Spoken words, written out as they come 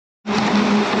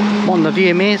I'm on the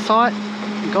VMA site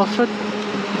in Gosford.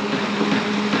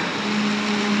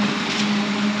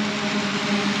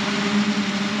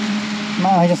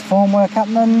 No, just formwork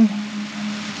happening,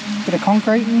 bit of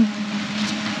concreting.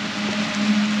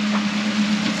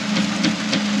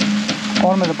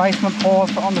 Bottom of the basement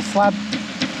pours on the slab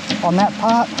on that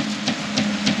part.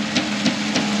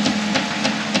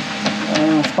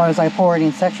 I suppose they pour it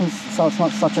in sections so it's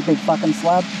not such a big fucking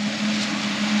slab.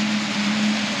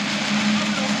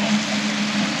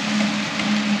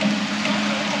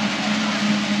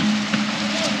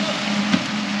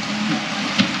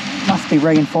 Must be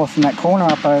reinforcing that corner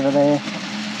up over there.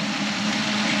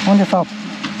 Wonder if I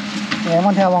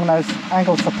wonder how long those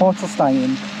angle supports will stay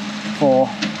in for.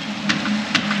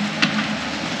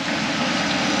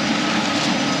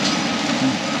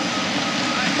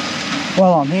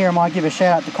 While I'm here, I might give a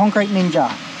shout out to Concrete Ninja.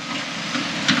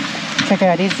 Check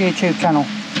out his YouTube channel.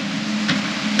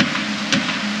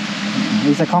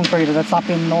 He's a concreter that's up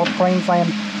in North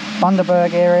Queensland,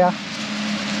 Bundaberg area.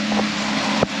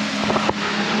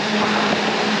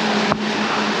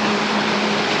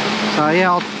 So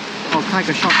yeah, I'll take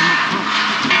a shot from up top.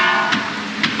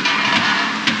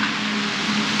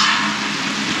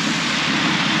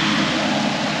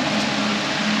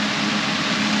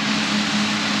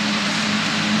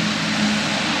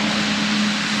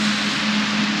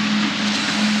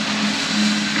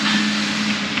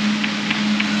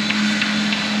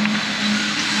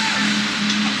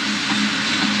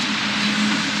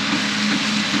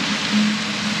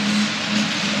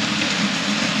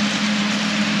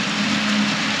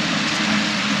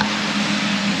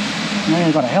 And then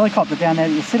you've got a helicopter down there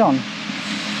that you sit on.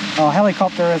 Oh, a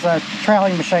helicopter is a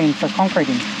trolley machine for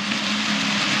concreting.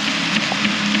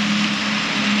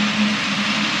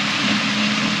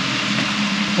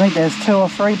 I think there's 2 or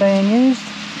 3 being used.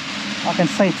 I can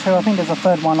see 2. I think there's a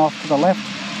third one off to the left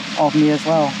of me as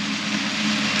well.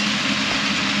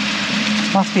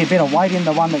 Must be a bit of weight in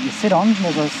the one that you sit on.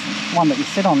 There's one that you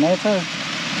sit on there too.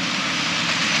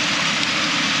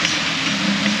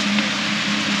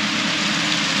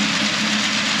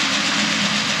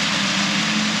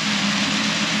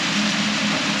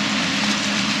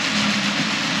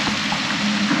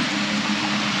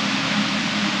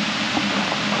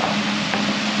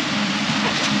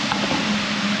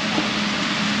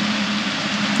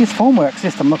 This formwork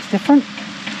system looks different.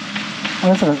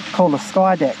 What is it called? A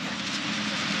sky deck.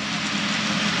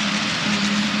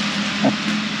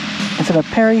 Is it a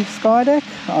Perry sky deck?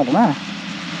 I don't know.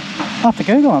 I'll have to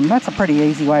Google them. That's a pretty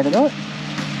easy way to do it.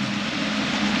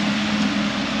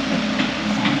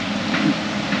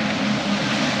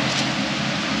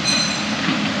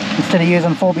 Instead of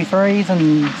using 4x3s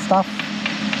and stuff,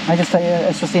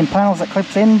 it's just in panels that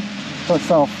clips in to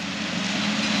itself.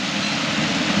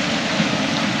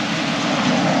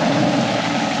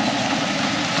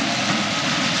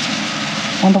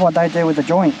 Wonder what they do with the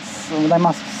joints. They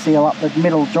must seal up the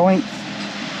middle joints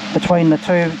between the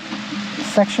 2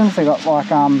 sections. They got like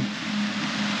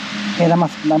yeah, they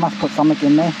must put something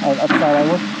in there. I'd say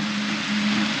they would.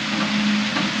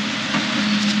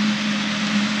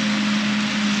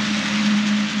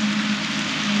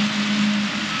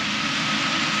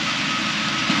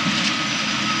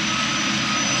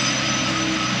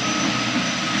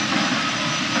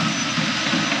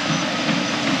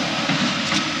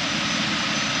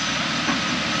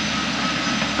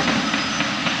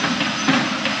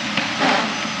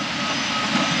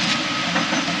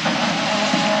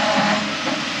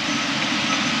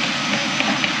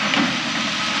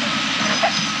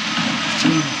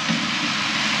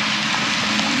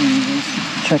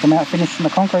 Check them out, finishing the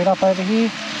concrete up over here.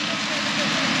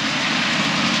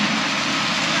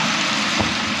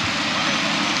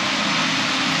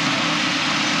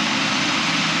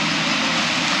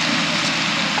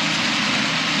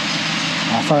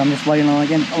 Oh, sorry, I'm just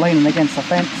leaning against the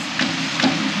fence.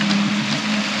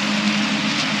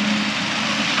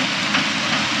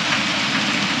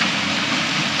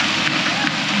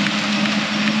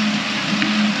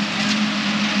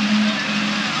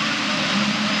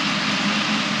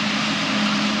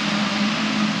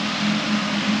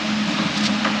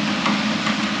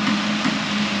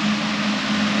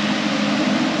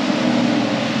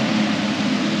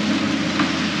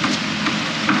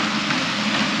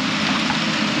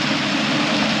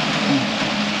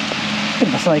 Bit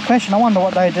of a silly question. I wonder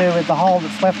what they do with the hole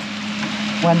that's left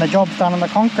when the job's done on the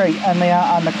concrete and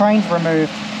the crane's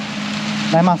removed.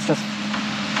 They must just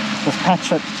patch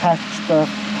the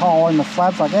hole in the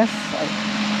slabs, I guess.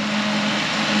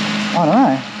 I don't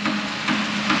know.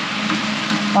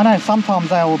 I know sometimes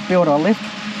they will build a lift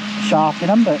shaft in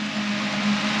them, but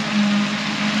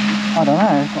I I don't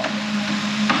know.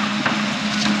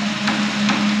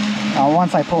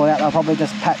 Once they pull it out, they'll probably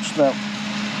just patch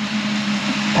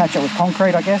it with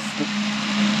concrete, I guess,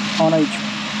 on each,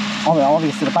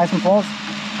 obviously the basement floors.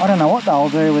 I don't know what they'll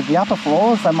do with the upper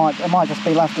floors. It might just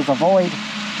be left as a void.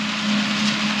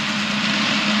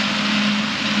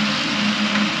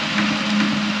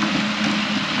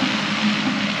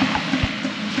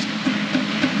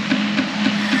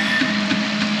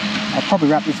 I'll probably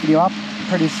wrap this video up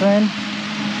pretty soon.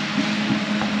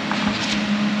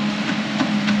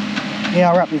 Yeah,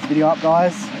 I'll wrap this video up,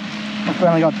 guys. I've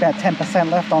only got about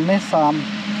 10% left on this. I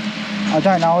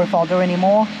don't know if I'll do any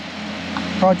more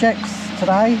projects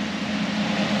today.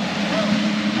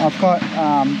 I've got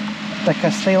the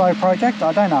Castillo project.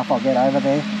 I don't know if I'll get over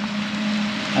there.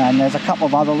 And there's a couple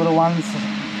of other little ones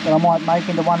that I might make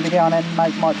into one video and then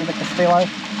might do the Castillo.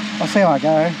 I'll see how I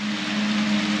go.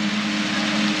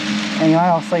 Anyway,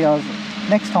 I'll see you guys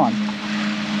next time.